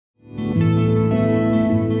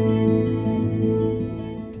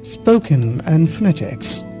Spoken and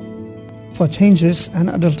Phonetics for Changes and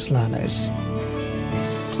Adult Learners.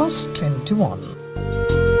 Class-21.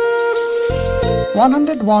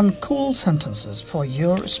 101 cool sentences for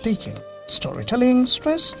your speaking, storytelling,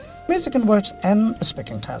 stress, music and words, and a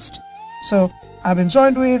speaking test. So, I've been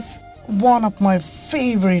joined with one of my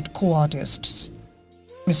favorite co-artists,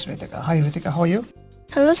 Miss Ritika. Hi Ritika, how are you?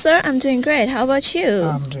 Hello sir, I'm doing great. How about you?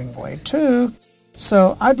 I'm doing great too.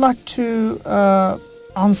 So, I'd like to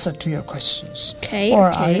answer to your questions. Okay, or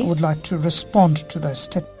okay. I would like to respond to the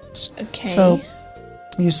statements. Okay. So,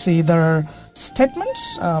 you see there are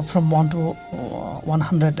statements from 1 to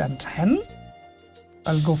 110.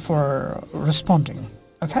 I'll go for responding.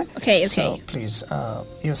 Okay? Okay. So, please,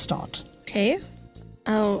 you start. Okay,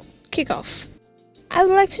 I'll kick off. I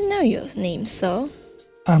would like to know your name, sir.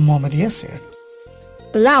 I'm Mohammed Yeasir.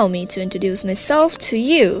 Allow me to introduce myself to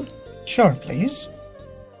you. Sure, please.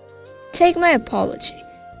 Take my apology.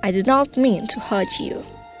 I did not mean to hurt you.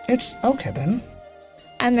 It's okay then.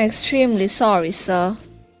 I'm extremely sorry, sir.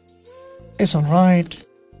 It's alright.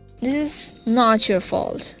 This is not your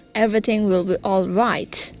fault. Everything will be all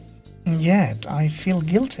right. Yet, I feel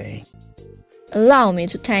guilty. Allow me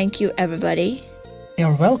to thank you, everybody.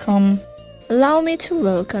 You're welcome. Allow me to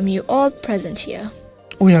welcome you all present here.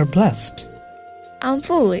 We are blessed. I'm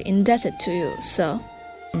fully indebted to you, sir.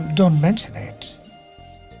 Don't mention it.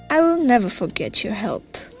 I will never forget your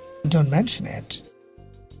help. Don't mention it.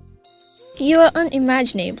 You are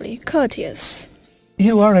unimaginably courteous.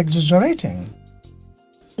 You are exaggerating.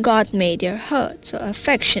 God made your heart so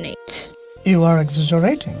affectionate. You are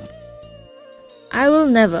exaggerating. I will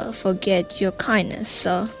never forget your kindness,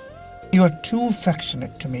 sir. You are too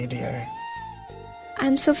affectionate to me, dear.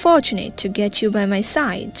 I'm so fortunate to get you by my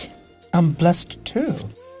side. I'm blessed too.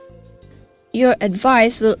 Your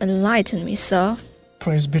advice will enlighten me, sir.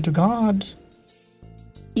 Praise be to God.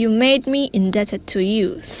 You made me indebted to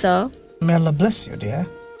you, sir. May Allah bless you, dear.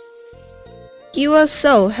 You are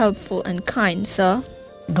so helpful and kind, sir.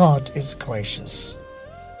 God is gracious.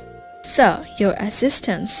 Sir, your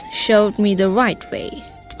assistance showed me the right way.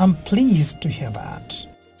 I'm pleased to hear that.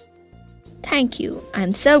 Thank you.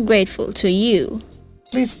 I'm so grateful to you.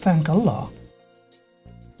 Please thank Allah.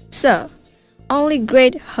 Sir, only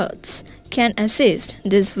great hearts can assist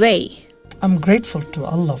this way. I'm grateful to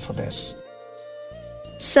Allah for this.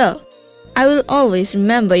 Sir, I will always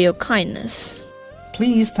remember your kindness.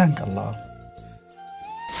 Please thank Allah.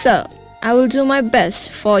 Sir, I will do my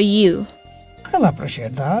best for you. I'll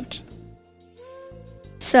appreciate that.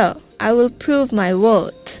 Sir, I will prove my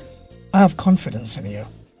word. I have confidence in you.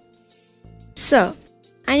 Sir,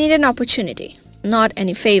 I need an opportunity, not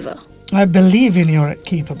any favor. I believe in your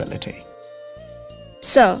capability.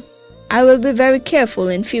 Sir, I will be very careful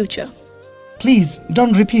in future. Please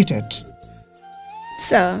don't repeat it.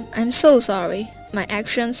 Sir, I'm so sorry. My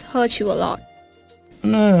actions hurt you a lot.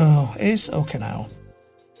 No, it's okay now.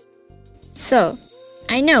 Sir,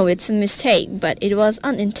 I know it's a mistake, but it was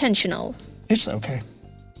unintentional. It's okay.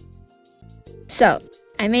 Sir,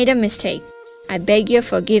 I made a mistake. I beg your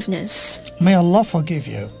forgiveness. May Allah forgive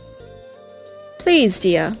you. Please,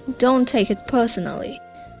 dear, don't take it personally.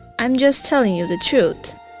 I'm just telling you the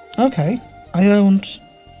truth. Okay, I won't.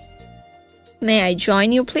 May I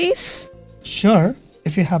join you, please? Sure,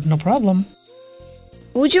 if you have no problem.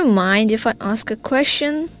 Would you mind if I ask a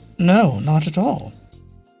question? No, not at all.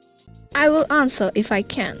 I will answer if I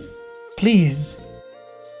can. Please.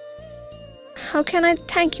 How can I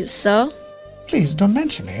thank you, sir? Please don't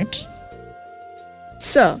mention it.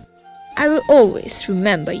 Sir, I will always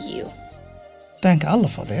remember you. Thank Allah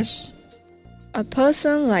for this. A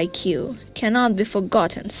person like you cannot be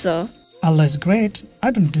forgotten, sir. Allah is great.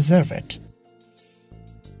 I don't deserve it.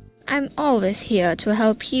 I'm always here to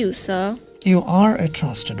help you, sir. You are a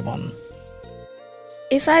trusted one.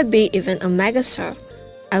 If I be even a megastar,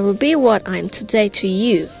 I will be what I am today to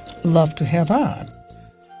you. Love to hear that.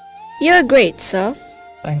 You are great, sir.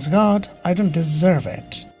 Thanks God, I don't deserve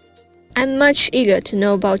it. I'm much eager to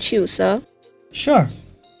know about you, sir. Sure.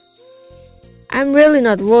 I'm really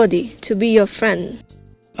not worthy to be your friend.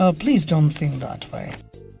 Please don't think that way.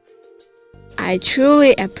 I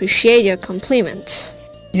truly appreciate your compliment.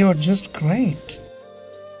 You're just great.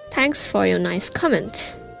 Thanks for your nice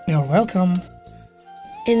comment. You're welcome.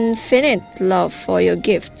 Infinite love for your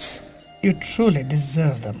gifts. You truly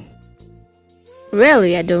deserve them.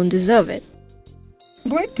 Really, I don't deserve it.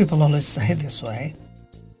 Great people always say this way.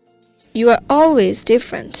 You are always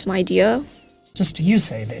different, my dear. Just you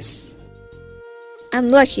say this. I'm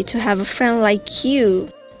lucky to have a friend like you.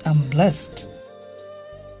 I'm blessed.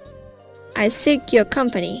 I seek your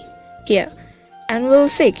company here and will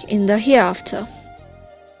seek in the hereafter.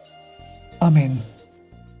 Amen.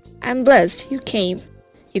 I'm blessed you came.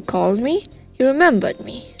 You called me. You remembered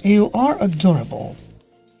me. You are adorable.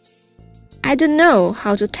 I don't know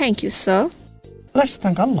how to thank you, sir. Let's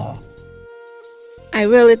thank Allah. I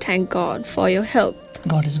really thank God for your help.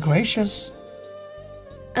 God is gracious.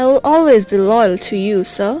 I will always be loyal to you,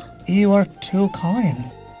 sir. You are too kind.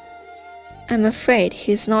 I'm afraid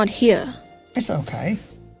he's not here. It's okay.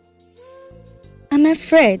 I'm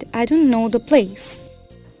afraid I don't know the place.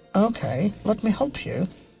 Okay, let me help you.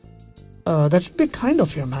 That would be kind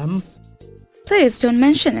of you, ma'am. Please don't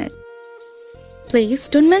mention it. Please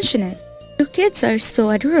don't mention it. Your kids are so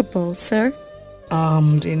adorable, sir.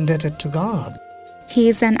 I'm indebted to God. He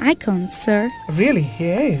is an icon, sir. Really, he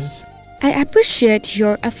is. I appreciate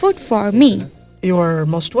your effort for me. You are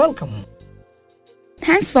most welcome.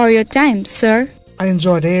 Thanks for your time, sir. I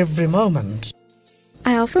enjoyed every moment.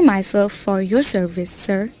 I offer myself for your service,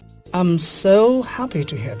 sir. I'm so happy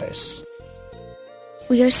to hear this.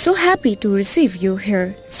 We are so happy to receive you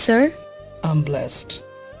here, sir. I'm blessed.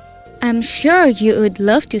 I'm sure you would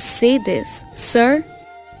love to say this, sir.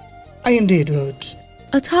 I indeed would.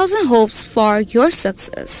 1,000 hopes for your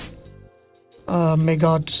success. May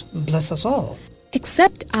God bless us all.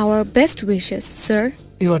 Accept our best wishes, sir.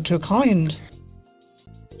 You are too kind.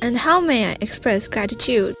 And how may I express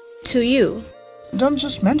gratitude to you? Don't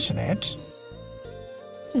just mention it.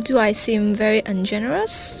 Do I seem very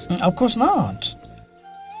ungenerous? Of course not.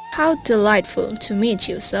 How delightful to meet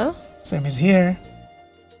you, sir. Same is here.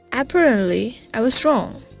 Apparently, I was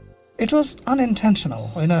wrong. It was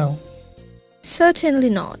unintentional, I know. Certainly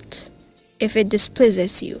not, if it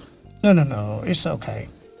displeases you. No, it's okay.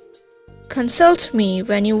 Consult me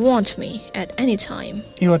when you want me at any time.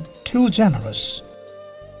 You are too generous.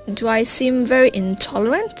 Do I seem very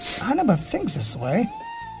intolerant? I never think this way.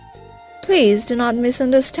 Please do not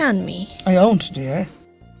misunderstand me. I won't, dear.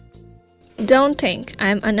 Don't think I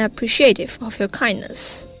am unappreciative of your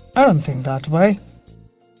kindness. I don't think that way.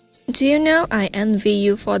 Do you know I envy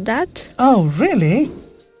you for that? Oh, really?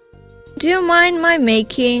 Do you mind my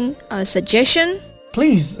making a suggestion?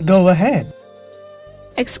 Please go ahead.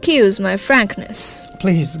 Excuse my frankness.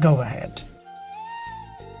 Please go ahead.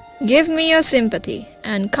 Give me your sympathy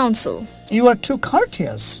and counsel. You are too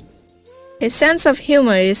courteous. His sense of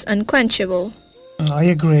humor is unquenchable. I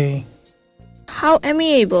agree. How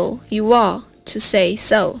amiable you are to say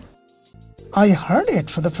so. I heard it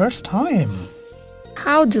for the first time.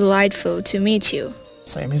 How delightful to meet you.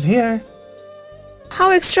 Same is here.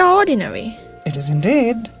 How extraordinary. It is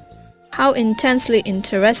indeed. How intensely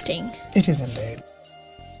interesting. It is indeed.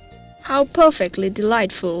 How perfectly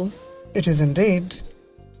delightful. It is indeed.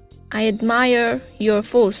 I admire your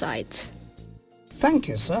foresight. Thank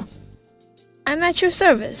you, sir. I'm at your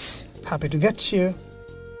service. Happy to get you.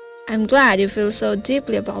 I'm glad you feel so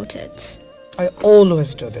deeply about it. I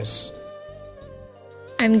always do this.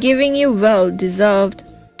 I'm giving you well-deserved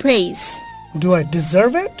praise. Do I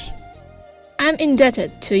deserve it? I'm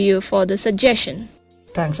indebted to you for the suggestion.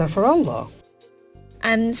 Thanks are for Allah.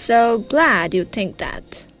 I'm so glad you think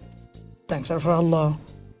that. Thanks are for Allah.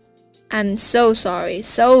 I'm so sorry,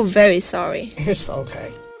 so very sorry. It's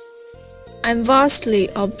okay. I'm vastly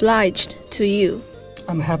obliged to you.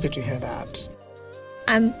 I'm happy to hear that.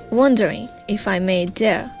 I'm wondering if I may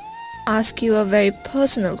dare ask you a very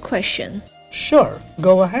personal question. Sure,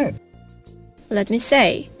 go ahead. Let me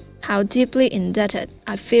say how deeply indebted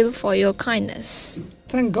I feel for your kindness.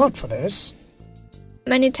 Thank God for this.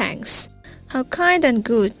 Many thanks. How kind and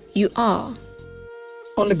good you are.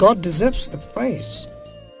 Only God deserves the praise.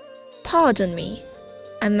 Pardon me.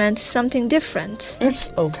 I meant something different.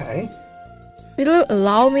 It's okay. Will you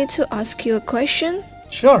allow me to ask you a question?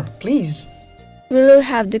 Sure, please. Will you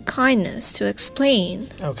have the kindness to explain?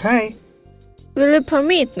 Okay. Will you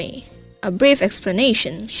permit me a brief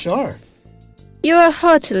explanation? Sure. You are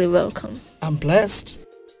heartily welcome. I'm blessed.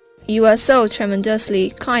 You are so tremendously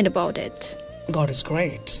kind about it. God is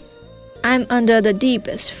great. I'm under the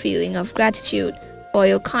deepest feeling of gratitude for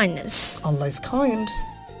your kindness. Allah is kind.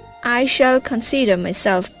 I shall consider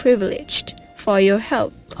myself privileged for your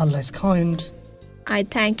help. Allah is kind. I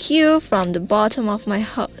thank you from the bottom of my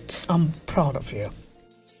heart. I'm proud of you.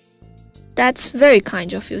 That's very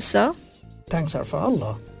kind of you, sir. Thanks are for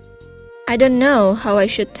Allah. I don't know how I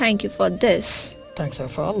should thank you for this. Thanks are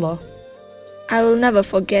for Allah. I will never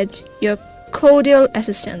forget your cordial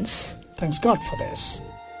assistance. Thanks God for this.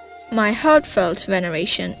 My heartfelt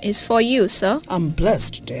veneration is for you, sir. I'm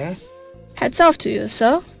blessed, dear. Hats off to you,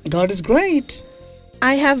 sir. God is great.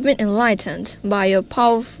 I have been enlightened by your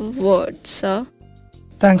powerful words, sir.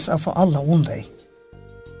 Thanks are for Allah only.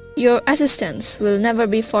 Your assistance will never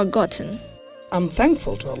be forgotten. I'm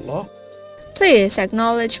thankful to Allah. Please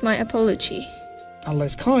acknowledge my apology. Allah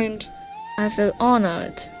is kind. I feel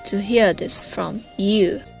honored to hear this from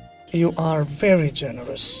you. You are very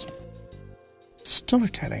generous.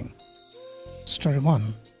 Storytelling. Story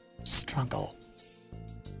 1. Struggle.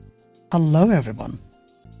 Hello everyone.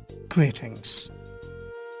 Greetings.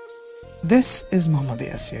 This is Muhammad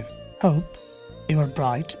Yeasir. Hope you are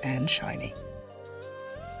bright and shiny.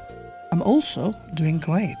 I'm also doing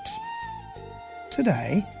great.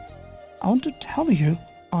 Today, I want to tell you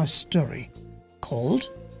a story called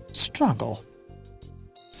Struggle.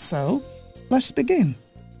 So, let's begin.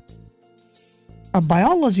 A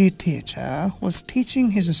biology teacher was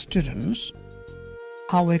teaching his students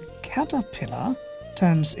how a caterpillar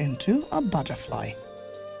turns into a butterfly.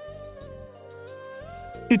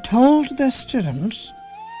 He told the students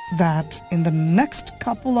that in the next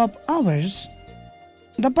couple of hours,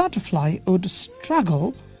 the butterfly would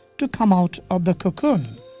struggle to come out of the cocoon,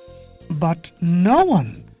 but no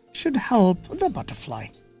one should help the butterfly.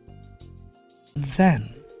 Then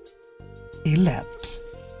he left.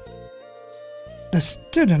 The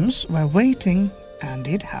students were waiting and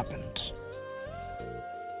it happened.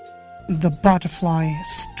 The butterfly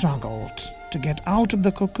struggled to get out of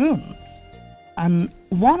the cocoon, and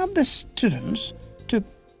one of the students took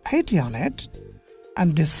pity on it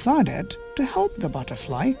and decided to help the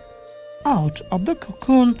butterfly out of the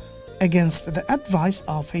cocoon against the advice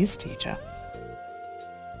of his teacher.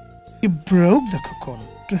 He broke the cocoon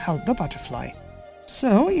to help the butterfly,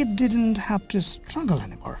 so it didn't have to struggle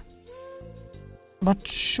anymore. But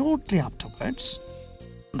shortly afterwards,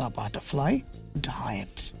 the butterfly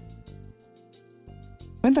died.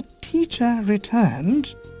 When the teacher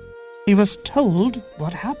returned, he was told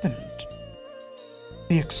what happened.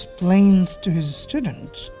 He explained to his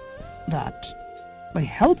students that by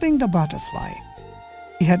helping the butterfly,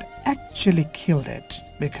 he had actually killed it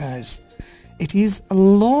because it is a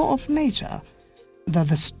law of nature that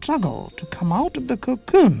the struggle to come out of the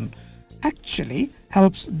cocoon actually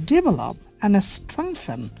helps develop and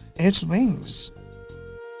strengthen its wings.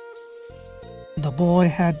 The boy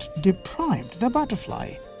had deprived the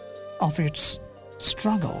butterfly of its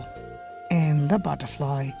struggle, and the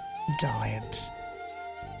butterfly died.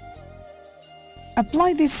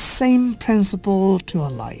 Apply this same principle to our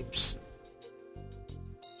lives.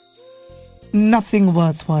 Nothing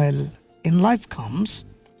worthwhile in life comes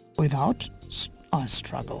without a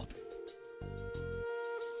struggle.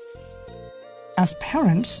 As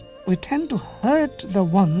parents, we tend to hurt the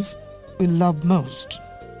ones we love most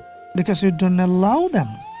because we don't allow them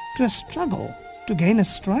to struggle to gain a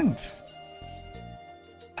strength.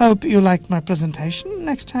 Hope you liked my presentation.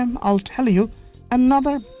 Next time I'll tell you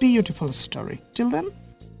another beautiful story. Till then,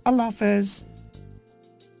 Allah Hafiz.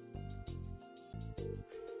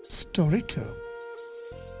 Story 2.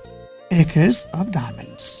 Acres of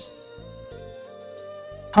Diamonds.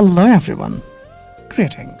 Hello everyone.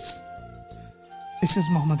 Greetings. This is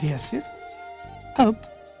Muhammad Yeasir. Hope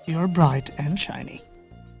you're bright and shiny.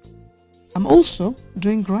 I'm also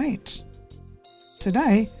doing great.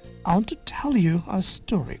 Today, I want to tell you a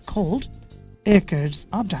story called Acres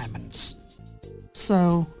of Diamonds.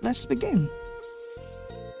 So, let's begin.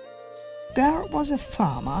 There was a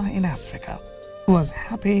farmer in Africa who was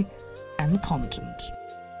happy and content.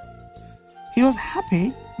 He was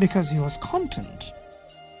happy because he was content.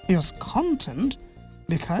 He was content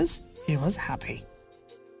because he was happy.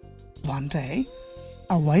 One day,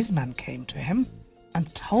 a wise man came to him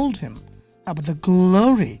and told him about the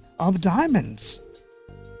glory of diamonds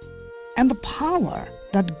and the power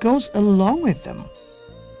that goes along with them.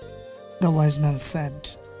 The wise man said,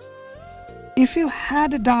 "If you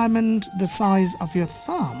had a diamond the size of your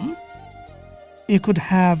thumb, you could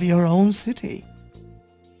have your own city.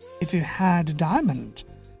 If you had a diamond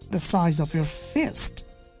the size of your fist,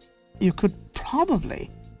 you could probably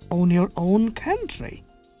own your own country."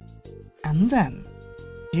 And then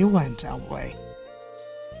he went away.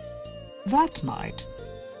 That night,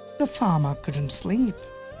 the farmer couldn't sleep.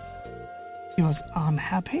 He was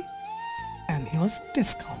unhappy and he was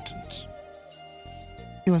discontent.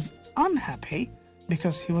 He was unhappy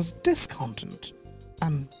because he was discontent,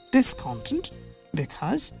 and discontent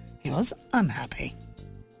because he was unhappy.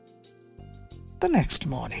 The next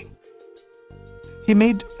morning, he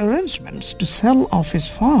made arrangements to sell off his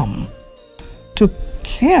farm, took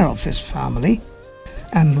care of his family,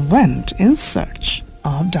 and went in search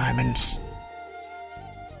of diamonds.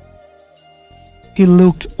 He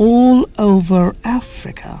looked all over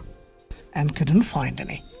Africa and couldn't find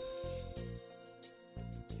any.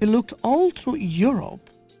 He looked all through Europe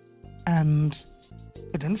and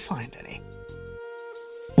couldn't find any.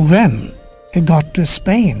 When he got to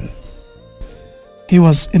Spain, He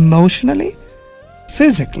was emotionally,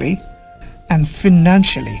 physically, and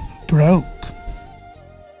financially broke.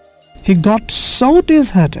 He got so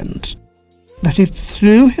disheartened that he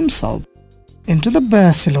threw himself into the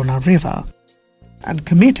Barcelona River and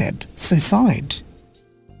committed suicide.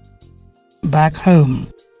 Back home,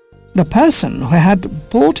 the person who had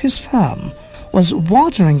bought his farm was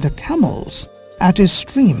watering the camels at a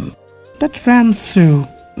stream that ran through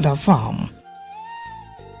the farm.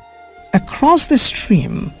 Across the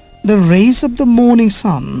stream, the rays of the morning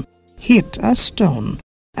sun hit a stone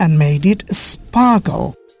and made it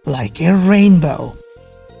sparkle like a rainbow.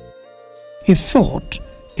 He thought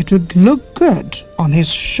it would look good on his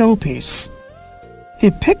showpiece.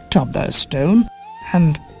 He picked up the stone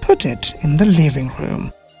and put it in the living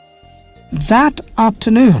room. That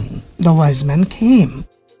afternoon, the wise man came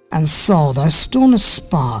and saw the stone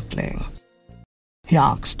sparkling. He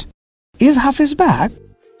asked, "Is Hafiz back?"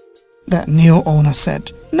 The new owner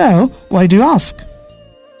said, "No, why do you ask?"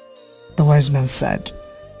 The wise man said,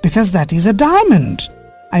 "Because that is a diamond.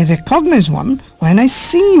 I recognize one when I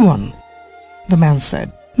see one." The man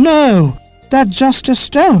said, "No, that's just a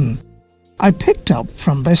stone I picked up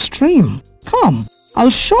from the stream. Come,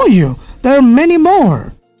 I'll show you. There are many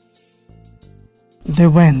more." They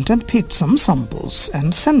went and picked some samples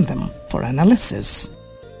and sent them for analysis.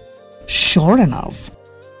 Sure enough,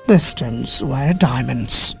 the stones were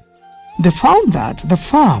diamonds. They found that the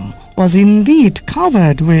farm was indeed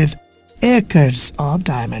covered with acres of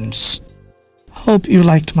diamonds. Hope you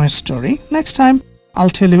liked my story. Next time,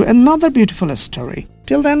 I'll tell you another beautiful story.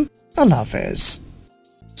 Till then, Allah Hafiz.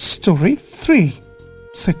 Story 3.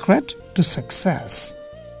 Secret to Success.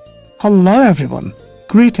 Hello everyone.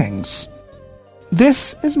 Greetings.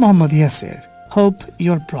 This is Muhammad Yeasir. Hope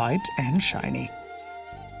you're bright and shiny.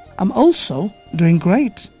 I'm also doing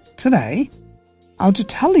great. Today, I want to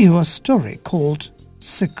tell you a story called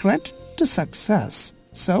Secret to Success.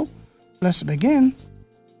 So, let's begin.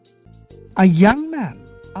 A young man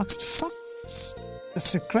asked Socrates the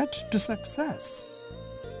secret to success.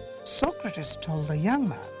 Socrates told the young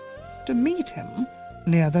man to meet him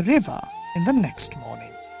near the river in the next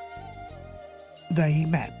morning. They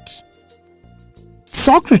met.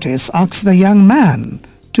 Socrates asked the young man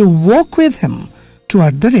to walk with him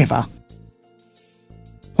toward the river.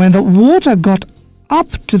 When the water got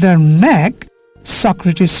up to their neck,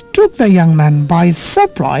 Socrates took the young man by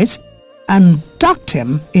surprise and ducked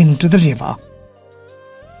him into the river.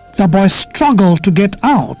 The boy struggled to get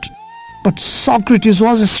out, but Socrates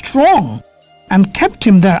was strong and kept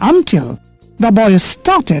him there until the boy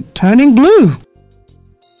started turning blue.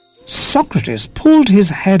 Socrates pulled his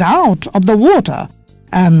head out of the water,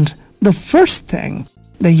 and the first thing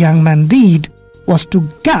the young man did was to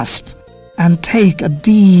gasp and take a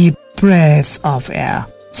deep breath of air.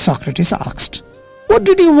 Socrates asked, "What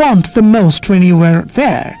did you want the most when you were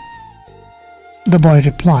there?" The boy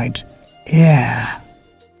replied, "Air."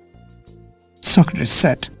 Socrates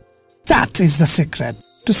said, "That is the secret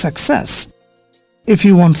to success. If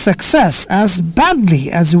you want success as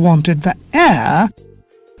badly as you wanted the air,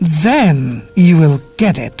 then you will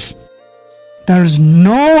get it. There is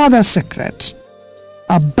no other secret.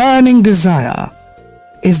 A burning desire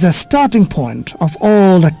is the starting point of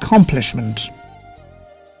all accomplishment.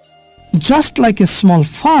 Just like a small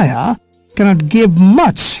fire cannot give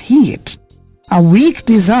much heat, a weak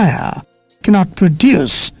desire cannot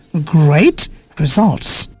produce great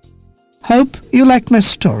results." Hope you liked my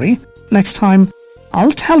story. Next time,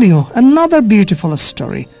 I'll tell you another beautiful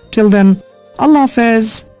story. Till then, Allah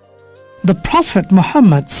Hafiz. The Prophet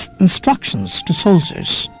Muhammad's instructions to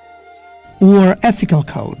soldiers were ethical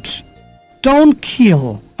code. Don't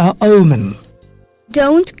kill a woman.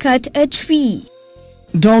 Don't cut a tree.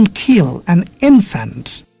 Don't kill an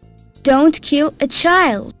infant. Don't kill a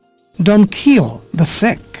child. Don't kill the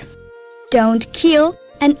sick. Don't kill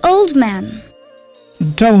an old man.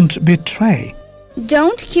 Don't betray.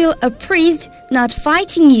 Don't kill a priest not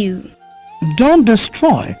fighting you. Don't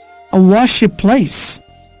destroy a worship place.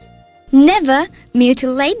 Never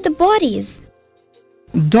mutilate the bodies.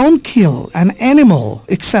 Don't kill an animal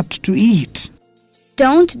except to eat.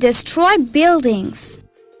 Don't destroy buildings.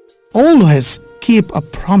 Always keep a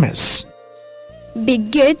promise. Be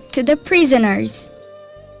good to the prisoners.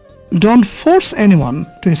 Don't force anyone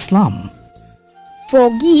to Islam.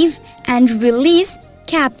 Forgive and release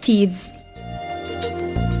captives.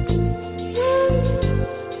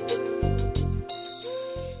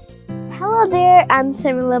 Hello there, I'm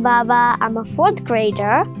Samila Baba. I'm a 4th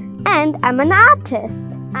grader and I'm an artist.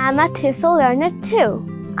 I'm a Tesol learner too.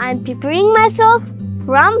 I'm preparing myself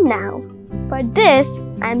from now. For this,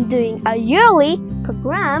 I'm doing a yearly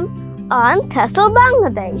program on Tesol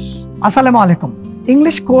Bangladesh. আসসালামু আলাইকুম।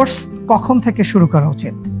 English course কখন থেকে শুরু করা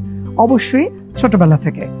উচিত? অবশ্যই ছোটবেলা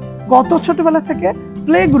থেকে। কত ছোটবেলা থেকে?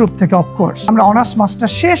 প্লে গ্রুপ থেকে, অফকোর্স। আমরা অনার্স মাস্টার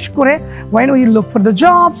শেষ করে when we look for the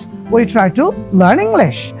jobs we try to learn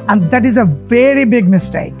English and that is a very big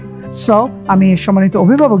mistake. So আমি সম্মানিত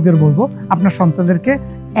অভিভাবকদের বলবো আপনার সন্তানদেরকে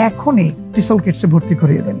এখনই টিসল কিডসে ভর্তি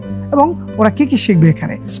করিয়ে দেন এবং ওরা কি কি শিখবে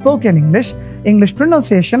এখানে? Spoken English, English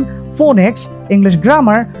pronunciation, phonics, English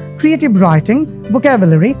grammar, creative writing,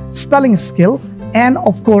 vocabulary, spelling skill and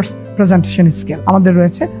of course presentation skill. আমাদের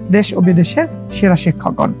রয়েছে দেশ ও বিদেশের সেরা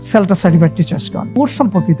শিক্ষকগণ, সেলটা সার্টিফাইড টিচার্সগণ। কোর্স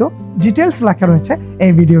সম্পর্কিত ডিটেইলস লেখা রয়েছে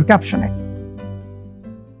এই ভিডিওর ক্যাপশনে।